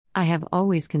I have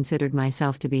always considered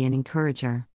myself to be an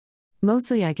encourager.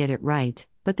 Mostly I get it right,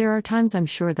 but there are times I'm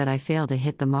sure that I fail to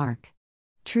hit the mark.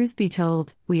 Truth be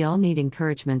told, we all need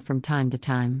encouragement from time to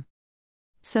time.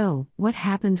 So, what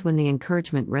happens when the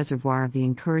encouragement reservoir of the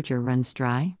encourager runs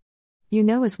dry? You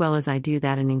know as well as I do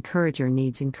that an encourager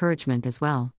needs encouragement as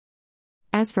well.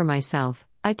 As for myself,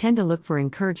 I tend to look for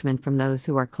encouragement from those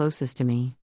who are closest to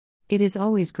me. It is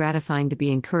always gratifying to be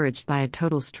encouraged by a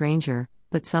total stranger,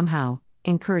 but somehow,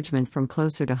 encouragement from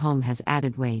closer to home has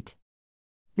added weight.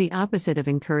 The opposite of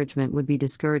encouragement would be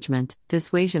discouragement,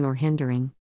 dissuasion, or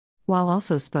hindering. While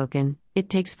also spoken, it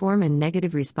takes form in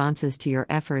negative responses to your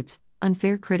efforts,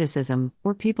 unfair criticism,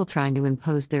 or people trying to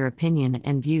impose their opinion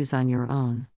and views on your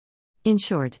own. In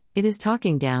short, it is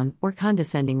talking down or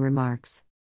condescending remarks.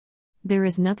 There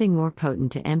is nothing more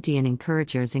potent to empty an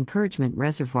encourager's encouragement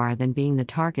reservoir than being the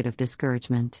target of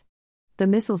discouragement. The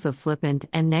missiles of flippant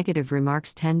and negative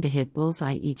remarks tend to hit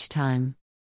bullseye each time.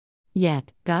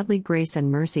 Yet, godly grace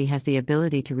and mercy has the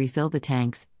ability to refill the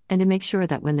tanks, and to make sure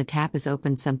that when the tap is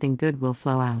open something good will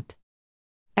flow out.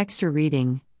 Extra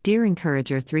reading, Dear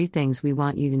Encourager, 3 Things We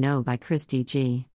Want You to Know by Christy G.